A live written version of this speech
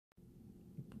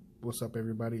What's up,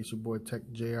 everybody? It's your boy Tech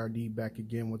JRD back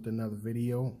again with another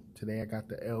video. Today I got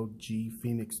the LG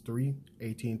Phoenix 3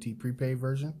 AT&T prepaid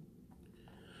version.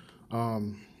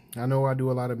 I know I do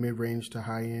a lot of mid-range to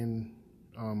high-end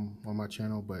on my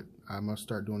channel, but I must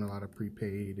start doing a lot of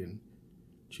prepaid and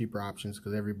cheaper options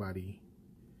because everybody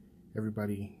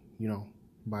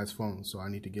buys phones, so I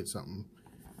need to get something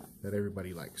that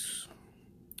everybody likes.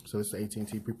 So it's the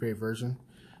AT&T prepaid version.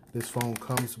 This phone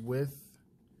comes with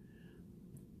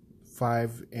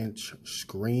 5-inch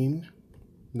screen,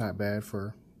 not bad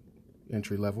for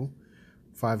entry level.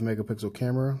 5-megapixel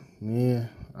camera. Yeah,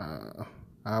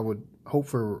 I would hope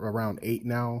for around 8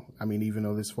 now. I mean, even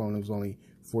though this phone is only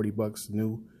 40 bucks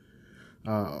new,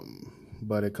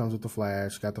 but it comes with the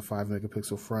flash. Got the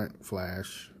 5-megapixel front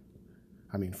flash.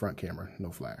 I mean front camera,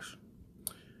 no flash.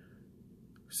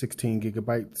 16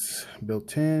 gigabytes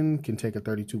built in. Can take a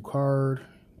 32 card.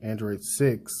 Android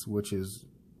 6, which is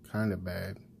kind of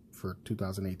bad for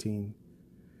 2018,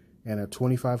 and a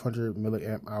 2500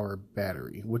 milliamp hour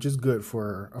battery, which is good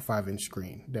for a 5-inch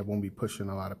screen that won't be pushing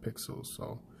a lot of pixels,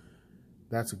 so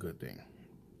that's a good thing.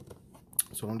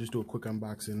 So I'm just do a quick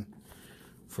unboxing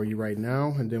for you right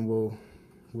now, and then we'll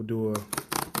do a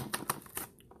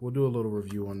little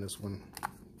review on this one,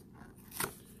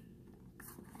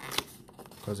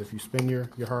 because if you spend your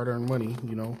hard-earned money,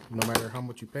 you know, no matter how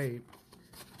much you paid,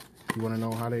 you want to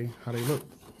know how they look.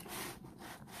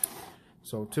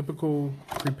 So typical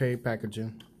prepaid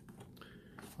packaging.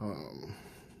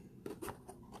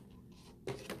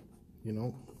 You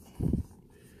know,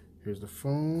 here's the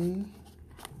phone.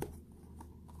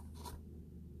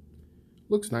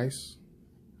 Looks nice.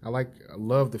 I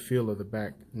love the feel of the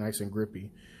back, nice and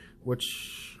grippy,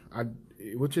 which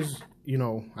is, you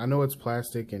know, I know it's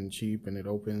plastic and cheap and it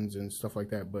opens and stuff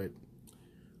like that, but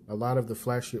a lot of the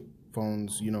flagship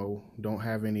phones, you know, don't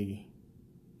have any,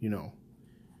 you know,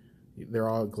 they're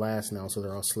all glass now, so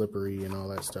they're all slippery and all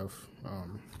that stuff.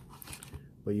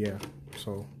 But yeah,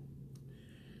 so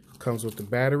comes with the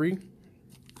battery.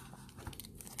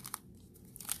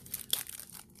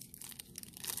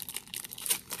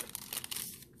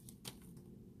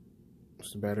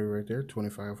 It's the battery right there,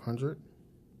 2500.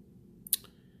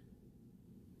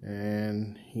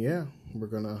 And yeah, we're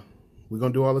gonna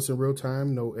do all this in real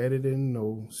time. No editing,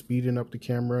 no speeding up the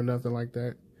camera, nothing like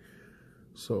that.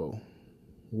 So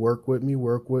work with me,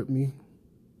 and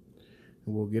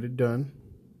we'll get it done.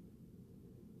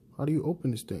 How do you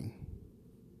open this thing?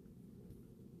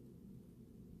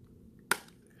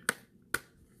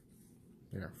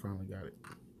 There, finally got it.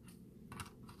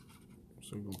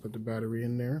 So we're gonna put the battery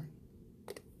in there.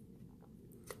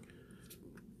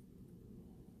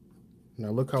 Now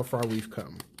look how far we've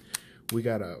come. We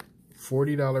got a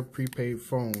 $40 prepaid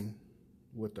phone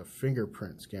with a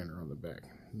fingerprint scanner on the back.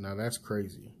 Now that's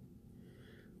crazy.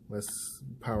 Let's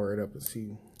power it up and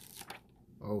see.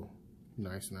 Oh,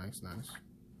 nice. Let's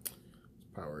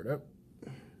power it up.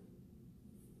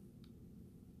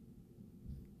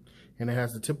 And it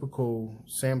has the typical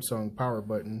Samsung power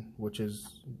button, which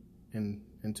is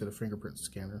into the fingerprint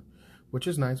scanner, which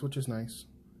is nice.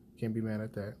 Can't be mad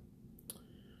at that.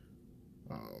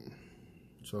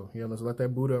 So yeah, let's let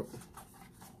that boot up.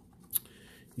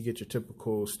 You get your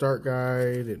typical start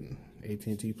guide and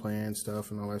AT&T plan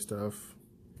stuff and all that stuff.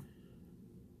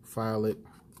 File it,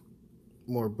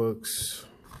 more books,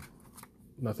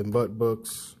 nothing but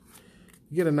books.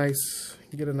 You get a nice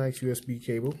USB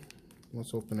cable.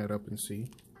 Let's open that up and see.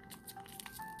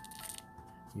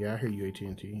 Yeah, I hear you,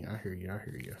 AT&T. I hear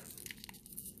you.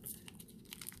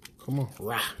 Come on,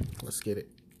 rah, let's get it.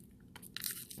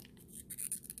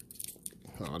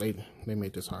 Oh, they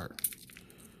made this hard.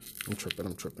 I'm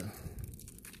tripping.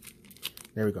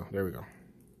 There we go.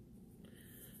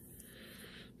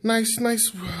 Nice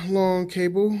long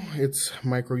cable. It's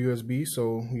micro USB,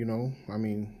 so you know, I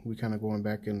mean, we kind of going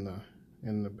back in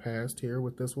the past here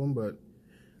with this one, but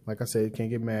like I said, can't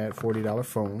get mad. $40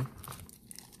 phone.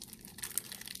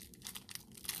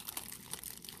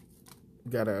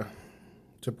 Got a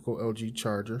typical LG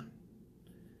charger.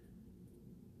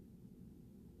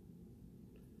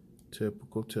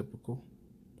 Typical.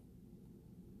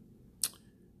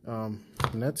 And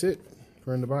that's it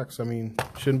for in the box. I mean,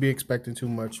 shouldn't be expecting too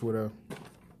much with a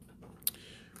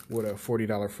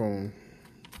 $40 phone,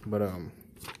 but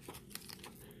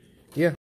yeah.